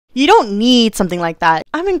You don't need something like that.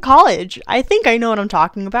 I'm in college. I think I know what I'm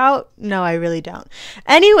talking about. No, I really don't.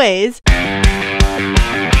 Anyways.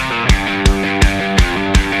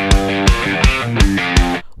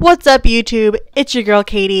 What's up YouTube? It's your girl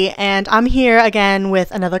Katie and I'm here again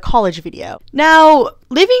with another college video. Now,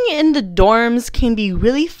 living in the dorms can be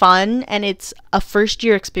really fun and it's a first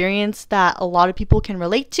year experience that a lot of people can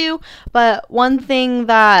relate to, but one thing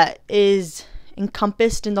that is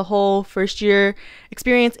encompassed in the whole first year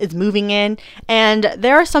experience is moving in, and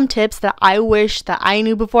there are some tips that I wish that I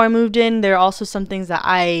knew before I moved in. There are also some things that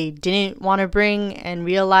I didn't want to bring and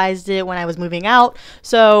realized it when I was moving out.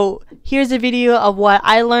 So here's a video of what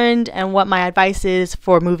I learned and what my advice is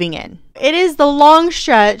for moving in. It is the long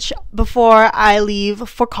stretch before I leave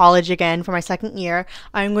for college again for my second year.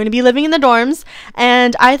 I'm going to be living in the dorms,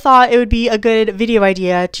 and I thought it would be a good video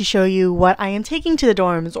idea to show you what I am taking to the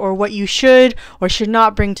dorms, or what you should or should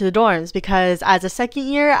not bring to the dorms, because as a second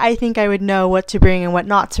year, I think I would know what to bring and what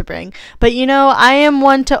not to bring. But you know, I am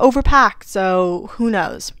one to overpack, so who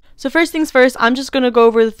knows? So first things first, I'm just going to go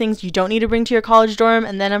over the things you don't need to bring to your college dorm,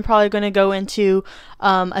 and then I'm probably going to go into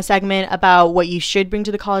a segment about what you should bring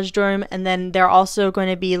to the college dorm, and then there are also going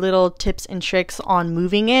to be little tips and tricks on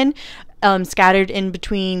moving in, scattered in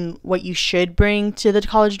between what you should bring to the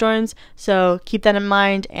college dorms. So keep that in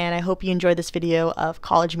mind, and I hope you enjoy this video of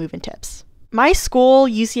college move-in tips. My school,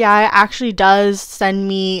 UCI, actually does send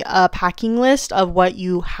me a packing list of what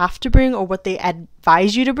you have to bring or what they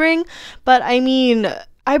advise you to bring, but I mean,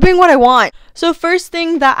 I bring what I want. So first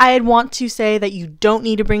thing that I'd want to say that you don't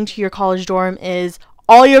need to bring to your college dorm is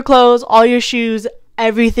all your clothes, all your shoes,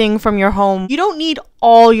 everything from your home. You don't need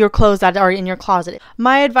all your clothes that are in your closet.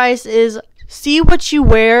 My advice is see what you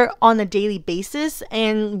wear on a daily basis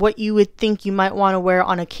and what you would think you might want to wear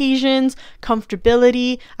on occasions.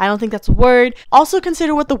 Comfortability, I don't think that's a word. Also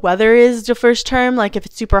consider what the weather is the first term. Like if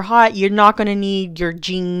it's super hot, you're not going to need your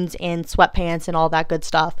jeans and sweatpants and all that good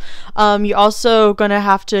stuff. You're also going to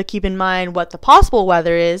have to keep in mind what the possible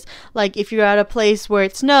weather is. Like if you're at a place where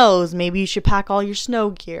it snows, maybe you should pack all your snow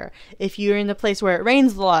gear. If you're in a place where it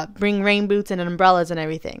rains a lot, bring rain boots and umbrellas and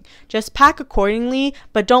everything. Just pack accordingly,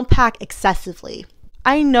 but don't pack excessively.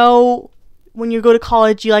 I know when you go to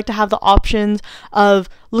college, you like to have the options of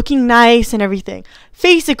looking nice and everything.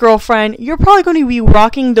 Face it, girlfriend, you're probably going to be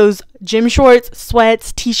rocking those gym shorts,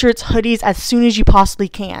 sweats, t-shirts, hoodies as soon as you possibly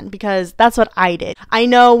can, because that's what I did. I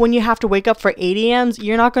know when you have to wake up for 8 a.m.s,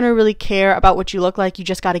 you're not going to really care about what you look like. You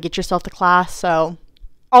just got to get yourself to class. So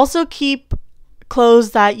also keep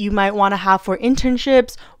clothes that you might want to have for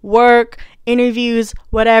internships, work, interviews,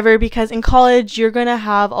 whatever, because in college you're gonna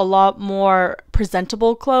have a lot more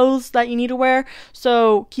presentable clothes that you need to wear,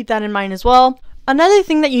 so keep that in mind as well. Another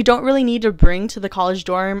thing that you don't really need to bring to the college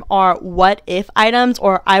dorm are what if items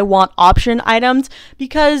or I want option items,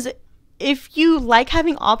 because if you like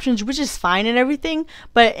having options, which is fine and everything,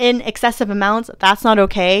 but in excessive amounts, that's not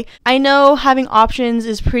okay. I know having options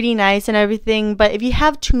is pretty nice and everything, but if you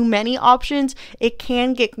have too many options, it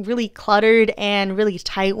can get really cluttered and really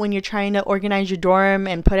tight when you're trying to organize your dorm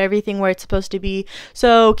and put everything where it's supposed to be.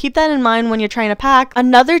 So keep that in mind when you're trying to pack.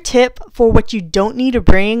 Another tip for what you don't need to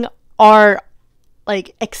bring are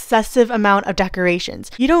like excessive amount of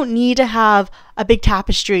decorations. You don't need to have a big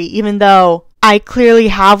tapestry, even though I clearly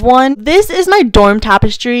have one. This is my dorm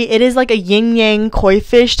tapestry. It is like a yin yang koi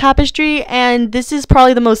fish tapestry, and this is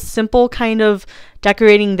probably the most simple kind of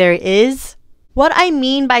decorating there is. What I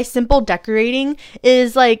mean by simple decorating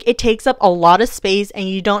is like it takes up a lot of space and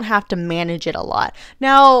you don't have to manage it a lot.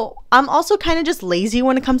 Now, I'm also kind of just lazy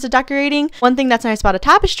when it comes to decorating. One thing that's nice about a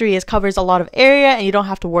tapestry is it covers a lot of area and you don't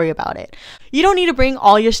have to worry about it. You don't need to bring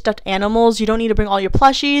all your stuffed animals. You don't need to bring all your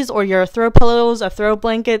plushies or your throw pillows or throw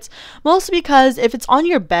blankets. Mostly because if it's on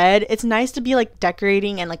your bed, it's nice to be like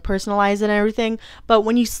decorating and like personalize it and everything. But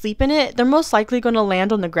when you sleep in it, they're most likely going to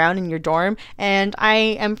land on the ground in your dorm. And I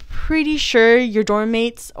am pretty sure your dorm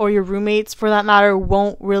mates or your roommates for that matter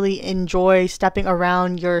won't really enjoy stepping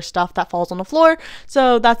around your stuff that falls on the floor.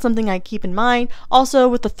 So that's something I keep in mind. Also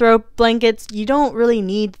with the throw blankets, you don't really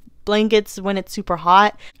need blankets when it's super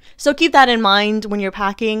hot. So keep that in mind when you're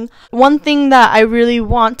packing. One thing that I really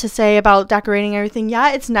want to say about decorating everything,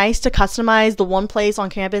 yeah, it's nice to customize the one place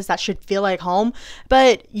on campus that should feel like home,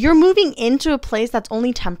 but you're moving into a place that's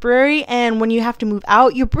only temporary, and when you have to move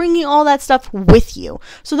out, you're bringing all that stuff with you.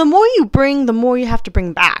 So the more you bring, the more you have to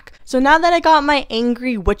bring back. So now that I got my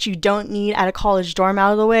angry what you don't need at a college dorm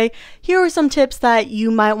out of the way, here are some tips that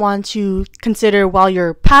you might want to consider while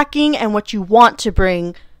you're packing and what you want to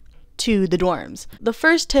bring to the dorms. The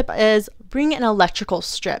first tip is bring an electrical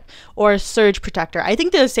strip or a surge protector. I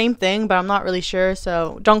think they're the same thing, but I'm not really sure,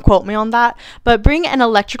 so don't quote me on that. But bring an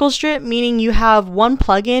electrical strip, meaning you have one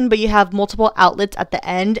plug-in, but you have multiple outlets at the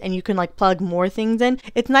end, and you can like plug more things in.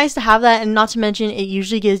 It's nice to have that, and not to mention it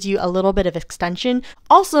usually gives you a little bit of extension.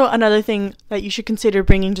 Also, another thing that you should consider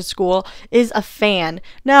bringing to school is a fan.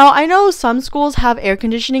 Now, I know some schools have air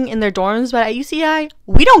conditioning in their dorms, but at UCI,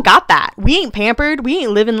 we don't got that. We ain't pampered. We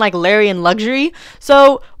ain't living like Larry in luxury.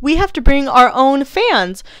 So we have to bring our own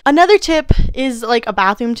fans. Another tip is like a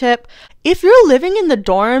bathroom tip. If you're living in the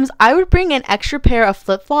dorms, I would bring an extra pair of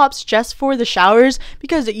flip-flops just for the showers,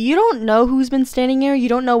 because you don't know who's been standing there. You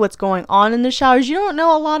don't know what's going on in the showers. You don't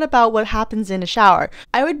know a lot about what happens in a shower.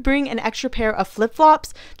 I would bring an extra pair of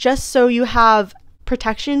flip-flops just so you have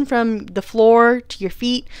protection from the floor to your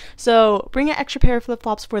feet. So bring an extra pair of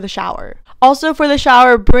flip-flops for the shower. Also for the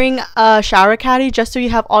shower, bring a shower caddy just so you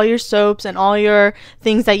have all your soaps and all your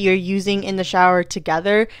things that you're using in the shower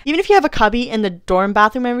together. Even if you have a cubby in the dorm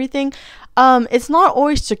bathroom and everything, it's not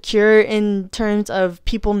always secure in terms of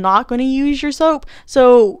people not going to use your soap.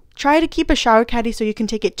 So try to keep a shower caddy so you can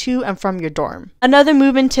take it to and from your dorm. Another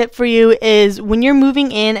move-in tip for you is when you're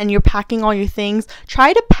moving in and you're packing all your things,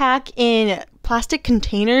 try to pack in plastic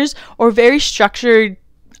containers or very structured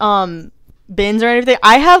bins or anything.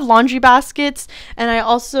 I have laundry baskets, and I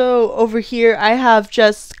also over here I have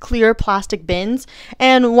just clear plastic bins.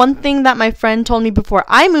 And one thing that my friend told me before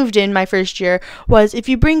I moved in my first year was if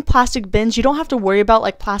you bring plastic bins, you don't have to worry about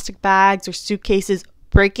like plastic bags or suitcases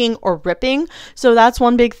breaking or ripping. So that's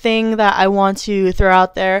one big thing that I want to throw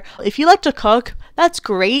out there. If you like to cook, that's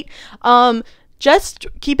great. Just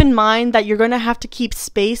keep in mind that you're going to have to keep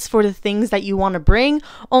space for the things that you want to bring,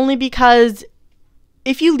 only because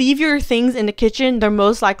if you leave your things in the kitchen, they're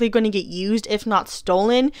most likely going to get used, if not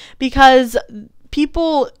stolen, because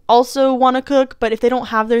people also want to cook, but if they don't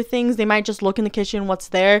have their things, they might just look in the kitchen what's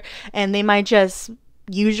there, and they might just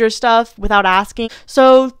use your stuff without asking.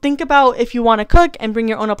 So think about if you want to cook and bring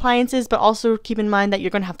your own appliances, but also keep in mind that you're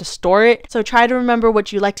going to have to store it. So try to remember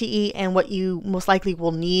what you like to eat and what you most likely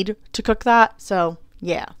will need to cook that. So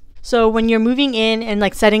yeah. So when you're moving in and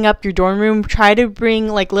like setting up your dorm room, try to bring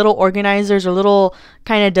like little organizers or little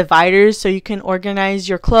kind of dividers so you can organize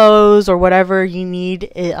your clothes or whatever you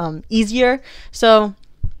need easier. So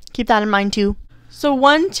keep that in mind too. So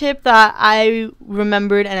one tip that I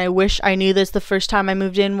remembered, and I wish I knew this the first time I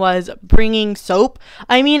moved in, was bringing soap.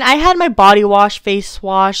 I mean, I had my body wash, face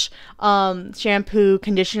wash, shampoo,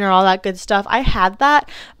 conditioner, all that good stuff. I had that,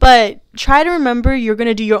 but try to remember you're going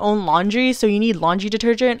to do your own laundry, so you need laundry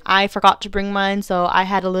detergent. I forgot to bring mine, so I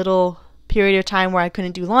had a little period of time where I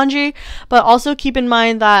couldn't do laundry. But also keep in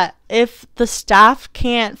mind that if the staff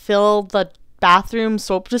can't fill the bathroom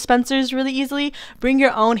soap dispensers really easily, bring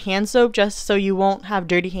your own hand soap just so you won't have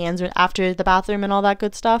dirty hands after the bathroom and all that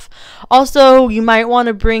good stuff. Also, you might want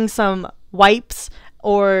to bring some wipes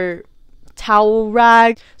or towel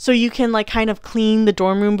rag so you can like kind of clean the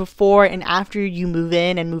dorm room before and after you move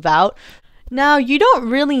in and move out. Now, you don't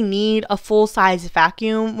really need a full-size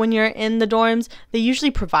vacuum when you're in the dorms. They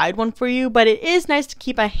usually provide one for you, but it is nice to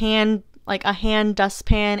keep a hand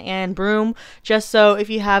dustpan and broom, just so if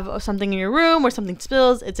you have something in your room or something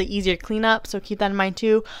spills, it's an easier cleanup. So keep that in mind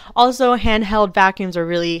too. Also, handheld vacuums are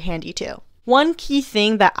really handy too. One key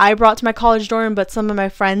thing that I brought to my college dorm, but some of my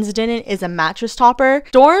friends didn't, is a mattress topper.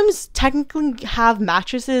 Dorms technically have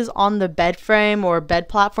mattresses on the bed frame or bed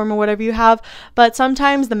platform or whatever you have, but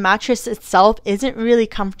sometimes the mattress itself isn't really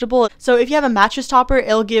comfortable. So if you have a mattress topper,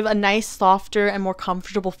 it'll give a nice, softer, and more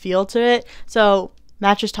comfortable feel to it. So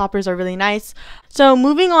mattress toppers are really nice. So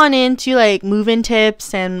moving on into like move-in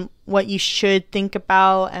tips and what you should think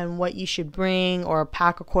about and what you should bring or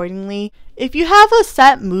pack accordingly. If you have a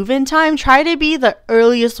set move-in time, try to be the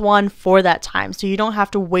earliest one for that time so you don't have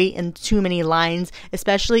to wait in too many lines,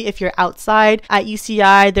 especially if you're outside. At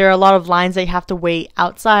UCI, there are a lot of lines that you have to wait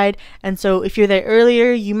outside, and so if you're there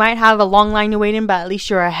earlier, you might have a long line to wait in, but at least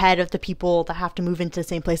you're ahead of the people that have to move into the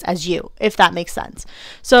same place as you, if that makes sense.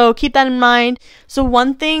 So keep that in mind. So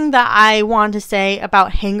one thing that I want to say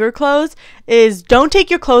about hanger clothes is don't take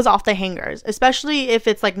your clothes off the hangers, especially if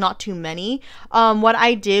it's like not too many. What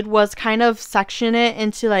I did was kind of section it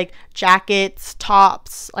into like jackets,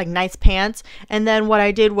 tops, like nice pants, and then what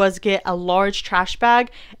I did was get a large trash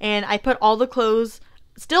bag and I put all the clothes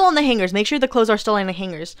still on the hangers. Make sure the clothes are still in the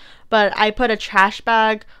hangers, but I put a trash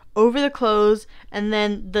bag over the clothes, and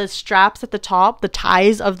then the straps at the top, the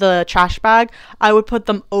ties of the trash bag, I would put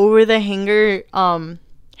them over the hanger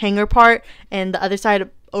part, and the other side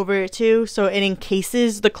over it too, so it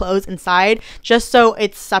encases the clothes inside just so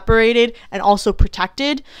it's separated and also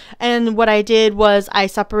protected. And what I did was I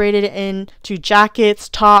separated it into jackets,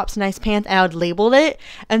 tops, nice pants, and I would label it.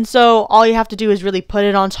 And so all you have to do is really put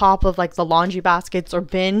it on top of like the laundry baskets or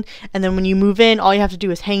bin, and then when you move in, all you have to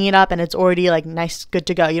do is hang it up and it's already like nice, good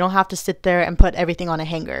to go. You don't have to sit there and put everything on a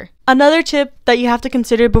hanger. Another tip that you have to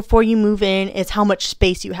consider before you move in is how much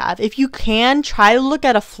space you have. If you can, try to look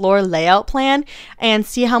at a floor layout plan and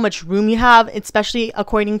see how much room you have, especially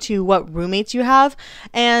according to what roommates you have.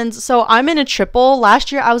 And so I'm in a triple.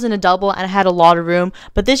 Last year I was in a double and I had a lot of room,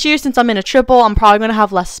 but this year since I'm in a triple, I'm probably going to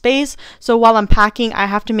have less space. So while I'm packing, I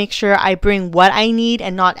have to make sure I bring what I need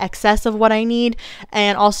and not excess of what I need,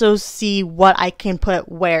 and also see what I can put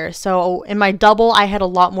where. So in my double, I had a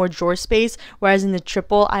lot more drawer space, whereas in the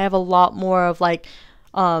triple, I have a lot more of like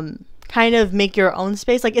kind of make your own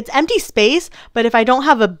space. Like, it's empty space, but if I don't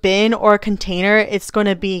have a bin or a container, it's going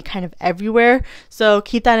to be kind of everywhere. So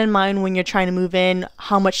keep that in mind when you're trying to move in,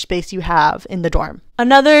 how much space you have in the dorm.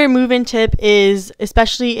 Another move-in tip is,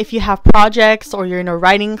 especially if you have projects or you're in a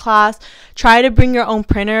writing class, try to bring your own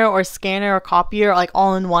printer or scanner or copier, like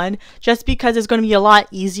all in one, just because it's going to be a lot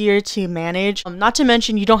easier to manage. Not to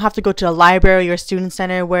mention, you don't have to go to a library or a student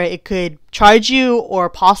center where it could charge you or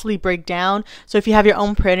possibly break down. So if you have your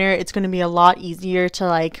own printer, it's going to be a lot easier to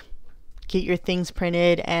like get your things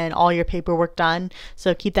printed and all your paperwork done.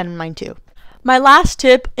 So keep that in mind too. My last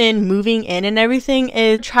tip in moving in and everything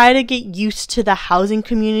is try to get used to the housing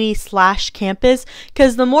community / campus,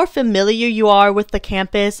 because the more familiar you are with the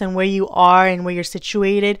campus and where you are and where you're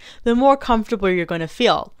situated, the more comfortable you're going to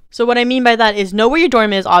feel. So what I mean by that is know where your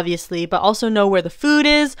dorm is, obviously, but also know where the food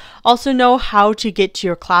is. Also know how to get to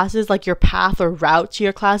your classes, like your path or route to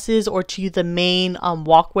your classes or to the main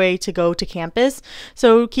walkway to go to campus.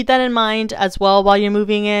 So keep that in mind as well while you're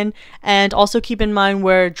moving in. And also keep in mind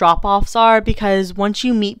where drop-offs are, because once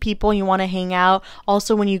you meet people, you want to hang out.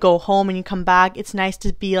 Also, when you go home and you come back, it's nice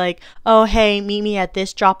to be like, oh, hey, meet me at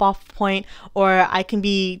this drop-off point, or I can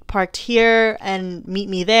be parked here and meet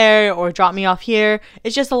me there, or drop me off here.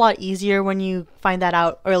 It's just a lot easier when you find that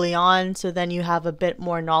out early on, so then you have a bit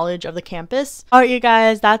more knowledge of the campus. Alright, you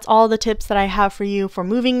guys, that's all the tips that I have for you for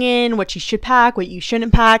moving in, what you should pack, what you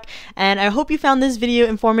shouldn't pack, and I hope you found this video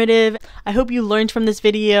informative. I hope you learned from this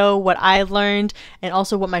video what I've learned and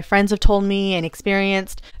also what my friends have told me and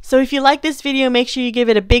experienced. So if you like this video, make sure you give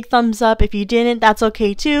it a big thumbs up. If you didn't, that's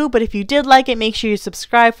okay too, but if you did like it, make sure you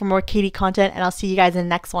subscribe for more Katie content, and I'll see you guys in the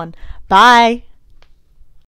next one. Bye!